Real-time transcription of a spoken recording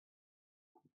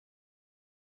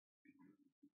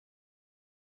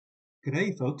Good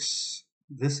day, folks.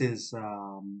 This is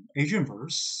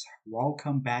Asianverse.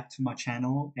 Welcome back to my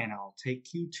channel, and I'll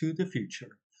take you to the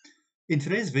future. In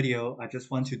today's video, I just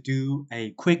want to do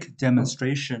a quick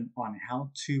demonstration on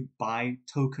how to buy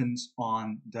tokens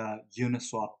on the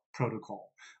Uniswap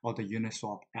protocol or the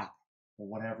Uniswap app, or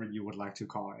whatever you would like to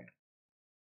call it.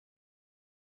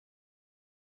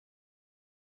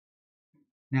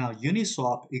 Now,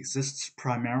 Uniswap exists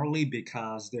primarily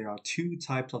because there are two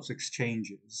types of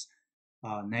exchanges.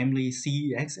 Namely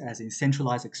CEX as in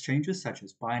centralized exchanges such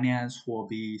as Binance,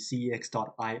 Huobi,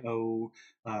 CEX.io,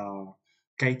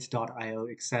 Gate.io,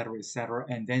 etc.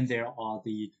 And then there are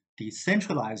the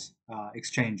decentralized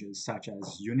exchanges such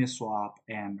as Uniswap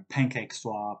and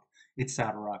PancakeSwap,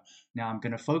 etc. Now I'm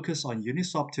going to focus on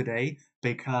Uniswap today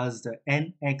because the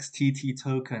NXTT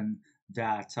token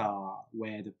that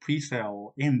where the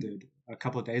pre-sale ended a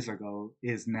couple of days ago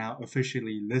is now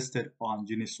officially listed on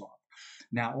Uniswap.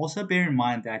 Now, also bear in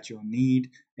mind that you'll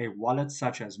need a wallet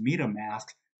such as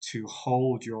MetaMask to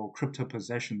hold your crypto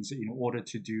possessions in order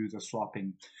to do the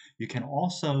swapping. You can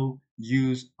also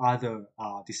use other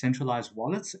decentralized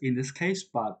wallets in this case,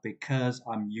 but because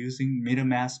I'm using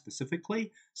MetaMask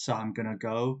specifically, so I'm going to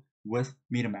go with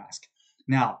MetaMask.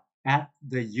 Now, at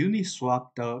the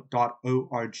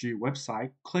uniswap.org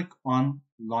website, click on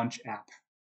Launch App.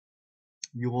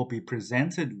 You will be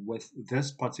presented with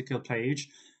this particular page.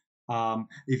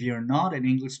 If you're not an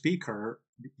English speaker,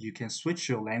 you can switch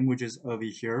your languages over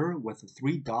here with the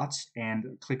three dots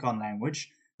and click on language.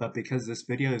 But because this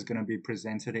video is going to be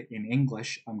presented in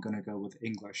English, I'm going to go with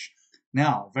English.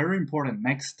 Now, very important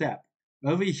next step.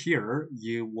 Over here,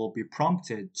 you will be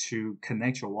prompted to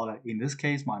connect your wallet. In this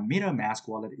case, my MetaMask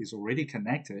wallet is already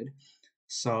connected.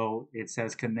 So it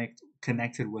says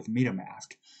connected with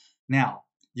MetaMask. Now,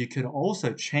 you could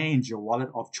also change your wallet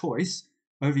of choice.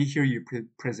 Over here, you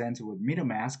presented with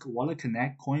MetaMask, Wallet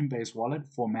Connect, Coinbase Wallet,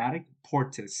 Formatic,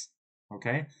 Portis.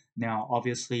 Okay. Now,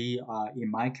 obviously,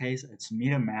 in my case, it's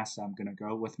MetaMask. So I'm going to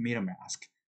go with MetaMask.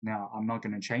 Now, I'm not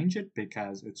going to change it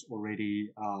because it's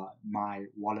already my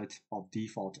wallet of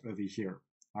default over here.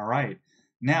 All right.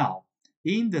 Now,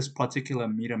 in this particular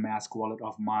MetaMask wallet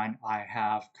of mine, I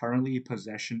have currently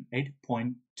possession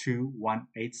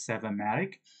 8.2187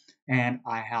 MATIC, and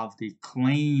I have the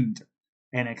claimed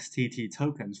NXTT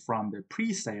tokens from the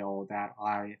pre-sale that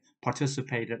I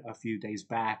participated a few days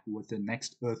back with the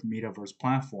Next Earth Metaverse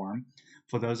platform.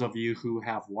 For those of you who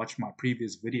have watched my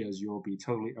previous videos, you'll be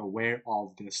totally aware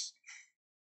of this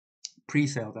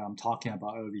pre-sale that I'm talking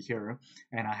about over here.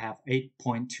 And I have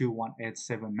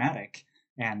 8.2187 MATIC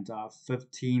and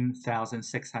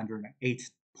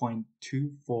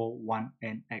 15,608.241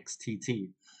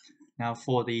 NXTT. Now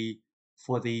for the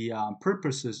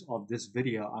purposes of this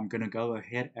video, I'm going to go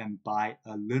ahead and buy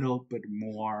a little bit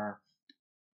more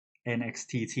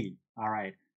NXTT. All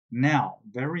right. Now,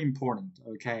 very important.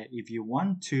 Okay. If you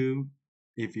would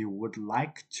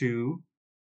like to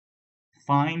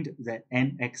find the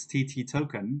NXTT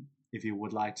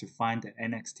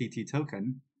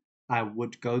token, I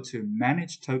would go to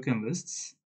manage token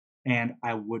lists and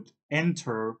I would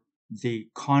enter the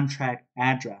contract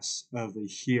address over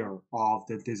here of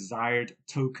the desired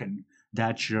token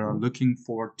that you're looking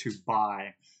for to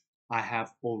buy. I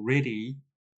repeat,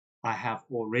 I have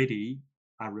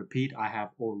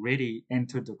already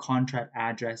entered the contract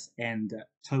address and the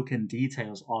token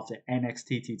details of the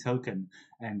NXTT token,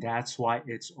 and that's why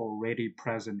it's already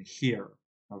present here.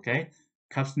 Okay.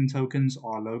 Custom tokens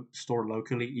are stored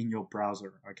locally in your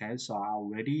browser. Okay, so I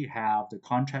already have the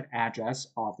contract address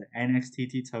of the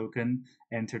NXTT token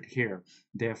entered here.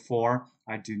 Therefore,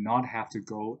 I do not have to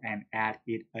go and add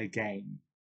it again.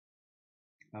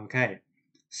 Okay,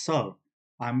 so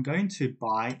I'm going to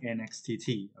buy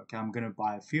NXTT. Okay, I'm going to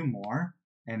buy a few more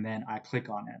and then I click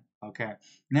on it. Okay,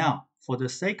 now for the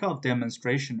sake of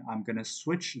demonstration, I'm going to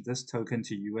switch this token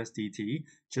to USDT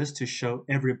just to show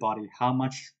everybody how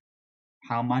much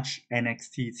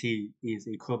NXTT is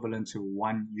equivalent to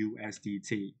 1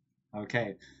 USDT.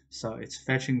 Okay, so it's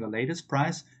fetching the latest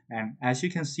price, and as you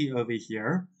can see over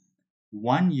here,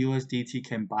 1 USDT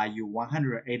can buy you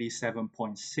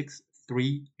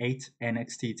 187.638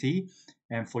 NXTT,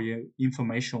 and for your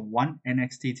information, 1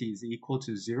 NXTT is equal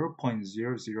to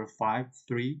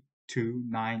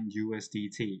 0.005329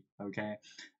 USDT. Okay,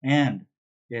 and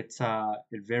it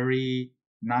very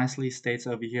nicely states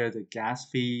over here the gas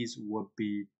fees would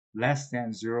be less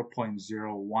than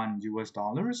 0.01 US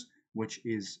dollars, which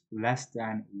is less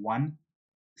than 1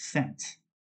 cent,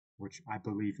 which I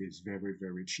believe is very,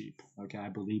 very cheap. Okay, I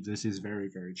believe this is very,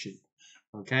 very cheap.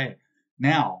 Okay,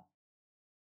 now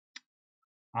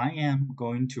I am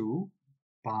going to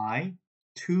buy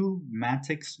 2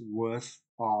 MATICs worth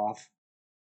of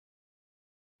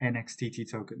NXTT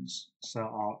tokens. So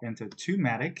I'll enter 2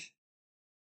 MATIC,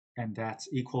 and that's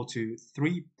equal to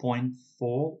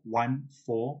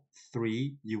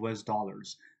 3.4143 US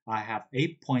dollars. I have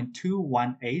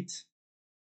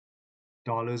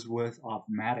 $8.218 worth of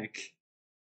MATIC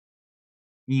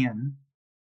in,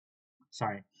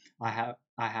 sorry, I have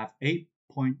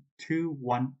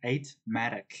 8.218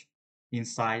 MATIC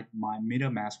inside my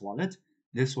MetaMask wallet.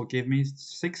 This will give me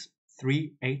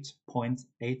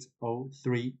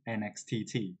 638.803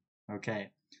 NXTT.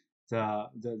 Okay,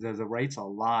 the rates are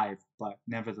live, but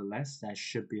nevertheless, that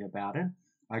should be about it.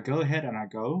 I go ahead and I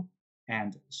go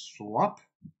and swap,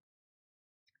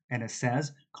 and it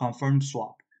says confirm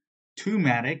swap. 2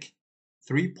 MATIC,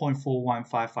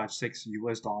 3.41556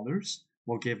 US dollars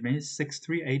will give me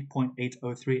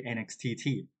 638.803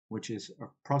 NXTT, which is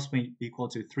approximately equal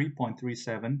to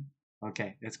 3.37.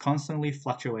 Okay, it's constantly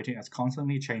fluctuating, it's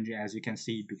constantly changing, as you can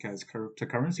see, because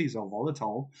cryptocurrencies are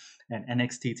volatile, and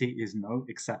NXTT is no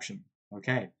exception.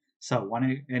 Okay, so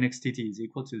 1 NXTT is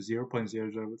equal to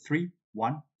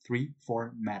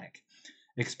 0.003134 MATIC.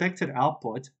 Expected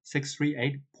output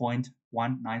 638.197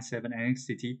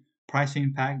 NXTT. Price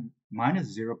impact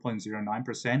minus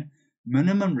 0.09%.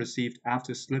 Minimum received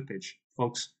after slippage.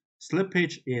 Folks,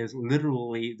 slippage is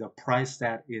literally the price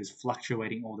that is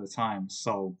fluctuating all the time.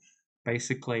 So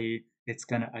basically, it's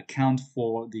going to account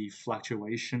for the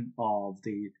fluctuation of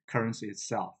the currency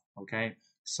itself. Okay,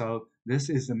 so this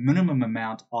is the minimum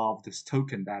amount of this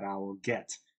token that I will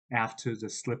get after the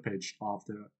slippage of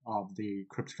the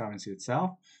cryptocurrency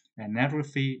itself, and network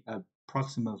fee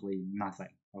approximately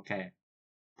nothing. Okay,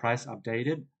 price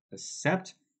updated,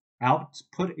 accept.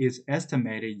 Output is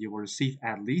estimated you will receive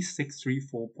at least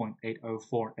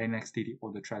 634.804 NXTT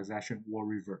or the transaction will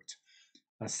revert.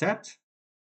 Accept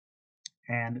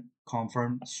and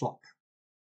confirm swap.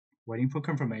 Waiting for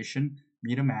confirmation.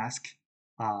 MetaMask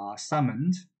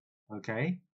summoned.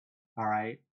 Okay, all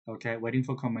right. Okay, waiting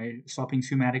for swapping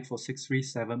 2 MATIC for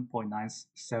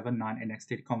 637.979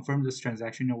 NXT. Confirm this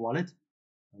transaction in your wallet.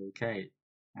 Okay,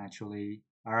 actually,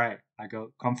 all right. I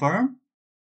go confirm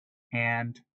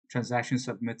and transaction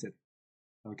submitted.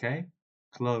 Okay,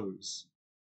 close.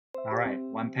 All right,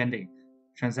 1 pending.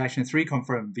 Transaction 3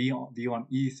 confirmed via on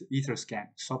Etherscan.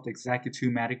 Swapped exactly 2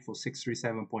 MATIC for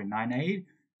 637.98,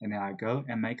 and then I go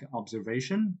and make an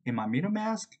observation in my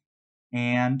MetaMask,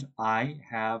 and I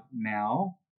have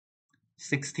now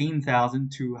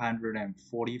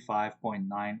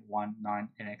 16,245.919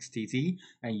 NXTT,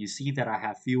 and you see that I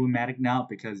have fewer MATIC now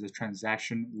because the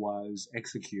transaction was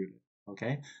executed.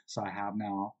 Okay, so I have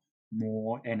now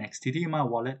more NXTT in my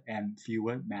wallet and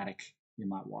fewer MATIC in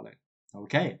my wallet.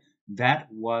 Okay, that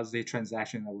was the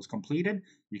transaction that was completed.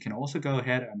 You can also go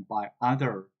ahead and buy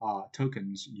other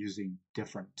tokens using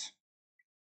different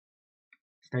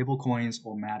stable coins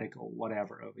or MATIC or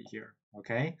whatever over here.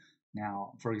 Okay,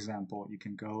 now for example, you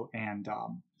can go and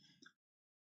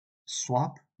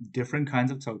swap different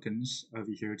kinds of tokens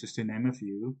over here, just to name a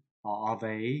few: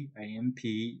 AVE, AMP,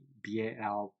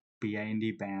 BAL,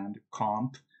 BAND band,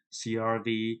 COMP,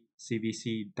 CRV,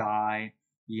 CVC, DAI,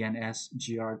 ENS,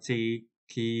 GRT,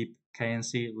 KEEP,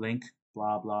 KNC, Link,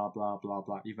 blah blah blah blah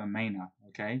blah, even MANA.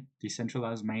 Okay,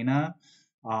 decentralized MANA,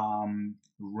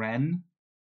 REN,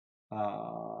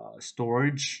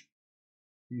 storage,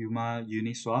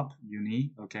 Uniswap,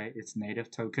 Uni. Okay, it's native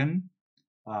token.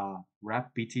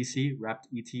 Wrapped BTC, wrapped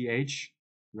ETH,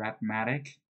 wrapped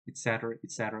MATIC, etc.,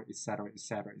 etc., etc.,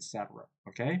 etc., etc.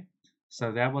 Okay,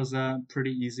 so that was a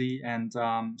pretty easy and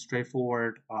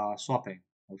straightforward swapping.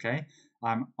 Okay,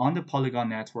 I'm on the Polygon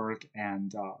network,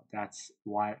 and that's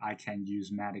why I can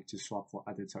use MATIC to swap for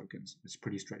other tokens. It's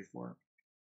pretty straightforward.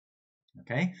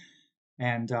 Okay,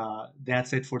 and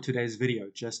that's it for today's video,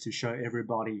 just to show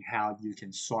everybody how you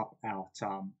can swap out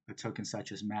a token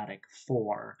such as MATIC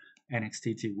for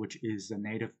NXTT, which is the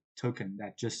native token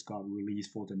that just got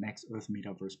released for the Next Earth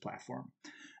Metaverse platform.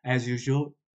 As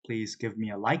usual, please give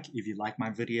me a like if you like my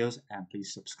videos, and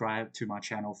please subscribe to my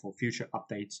channel for future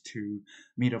updates to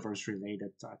Metaverse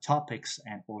related topics,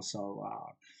 and also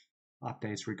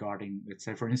updates regarding, let's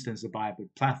say, for instance, the Bybit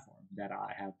platform that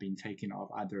I have been taking off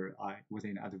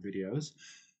within other videos.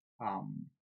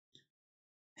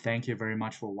 Thank you very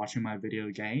much for watching my video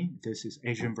again. This is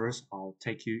Asianverse. I'll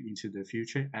take you into the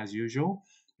future as usual.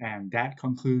 And that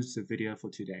concludes the video for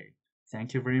today.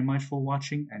 Thank you very much for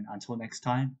watching, and until next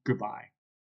time, goodbye.